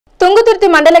తుంగతుర్తి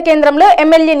మండల కేంద్రంలో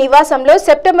ఎమ్మెల్యే నివాసంలో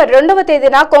సెప్టెంబర్ 2వ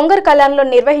తేదీన కొంగర్ కళ్యాణ్లో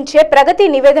నిర్వహించే ప్రగతి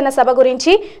నివేదన సభ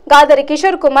గురించి గాదరి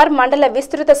కిషోర్ కుమార్ మండల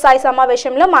విస్తృత స్థాయి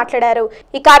సమావేశంలో మాట్లాడారు.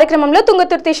 ఈ కార్యక్రమంలో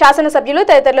తుంగతుర్తి శాసనసభ్యులు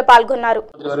తదితరులు పాల్గొన్నారు.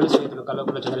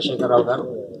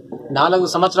 4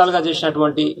 సంవత్సరాలుగా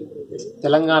చేసినటువంటి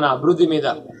తెలంగాణ అభివృద్ధి మీద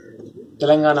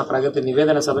తెలంగాణ ప్రగతి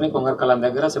నివేదన సభని కొంగర్ కళ్యాణ్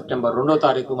దగ్గర సెప్టెంబర్ 2వ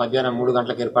తారీఖు మధ్యాహ్నం 3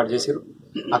 గంటలకు ఏర్పాటు చేశారు.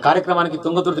 ఆ కార్యక్రమానికి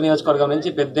తుంగతుర్తి నియోజకవర్గం నుంచి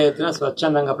పెద్ద ఎత్తున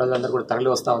స్వచ్ఛందంగా ప్రజలందరూ కూడా తరలి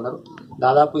వస్తా ఉన్నారు.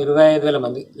 దాదాపు 25,000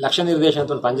 మంది లక్ష్య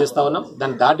నిర్దేశంతో పనిచేస్తా ఉన్నాం.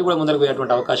 దాన్ని దాటి కూడా ముందరకు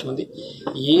పోయేటువంటి అవకాశం ఉంది.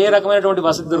 ఏ రకమైనటువంటి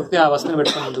వసతి దొరికితే ఆ వసతిని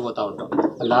పెట్టుకుని ముందుకు పోతా ఉంటాం.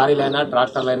 లారీలైనా,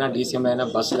 ట్రాక్టర్లైనా, డీసీఎంలైనా,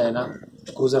 బస్సులైనా,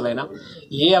 క్రూజర్లైనా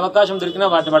ఏ అవకాశం దొరికినా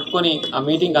వాటిని పట్టుకొని ఆ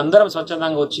మీటింగ్ అందరం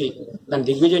స్వచ్ఛందంగా వచ్చి దాన్ని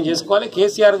దిగ్విజయం చేసుకోవాలి.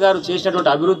 కేసీఆర్ గారు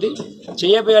చేసినటువంటి అభివృద్ధి,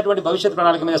 చేయబోయేటువంటి భవిష్యత్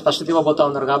ప్రణాళిక మీద స్పష్టత ఇవ్వబోతా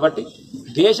ఉన్నారు. కాబట్టి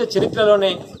దేశ చరిత్రలోనే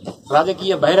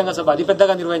రాజకీయ బహిరంగ సభ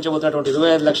అతిపెద్దగా నిర్వహించబోతున్నటువంటి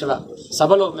 25 లక్షల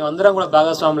సభలో మేమందరం కూడా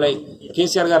భాగస్వాములై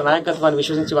కేసీఆర్ గారి నాయకత్వాన్ని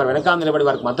విశ్వసించి వారి వెనకాల నిలబడి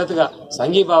వారికి మద్దతుగా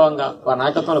సంఘీభావంగా వారి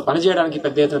నాయకత్వంలో పనిచేయడానికి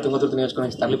పెద్ద ఎత్తున తుంగతుర్తి నియోజకవర్గం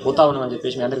నుంచి తరలిపోతా ఉన్నామని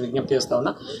చెప్పేసి మీ అందరికీ విజ్ఞప్తి చేస్తా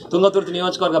ఉన్నా. తుంగతుర్తి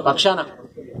నియోజకవర్గ పక్షాన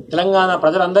తెలంగాణ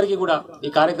ప్రజలందరికీ కూడా ఈ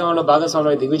కార్యక్రమంలో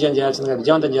భాగస్వాములై దిగ్విజయం చేయాల్సిందిగా,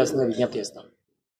 విజయవంతం చేయాల్సిందిగా విజ్ఞప్తి చేస్తాం.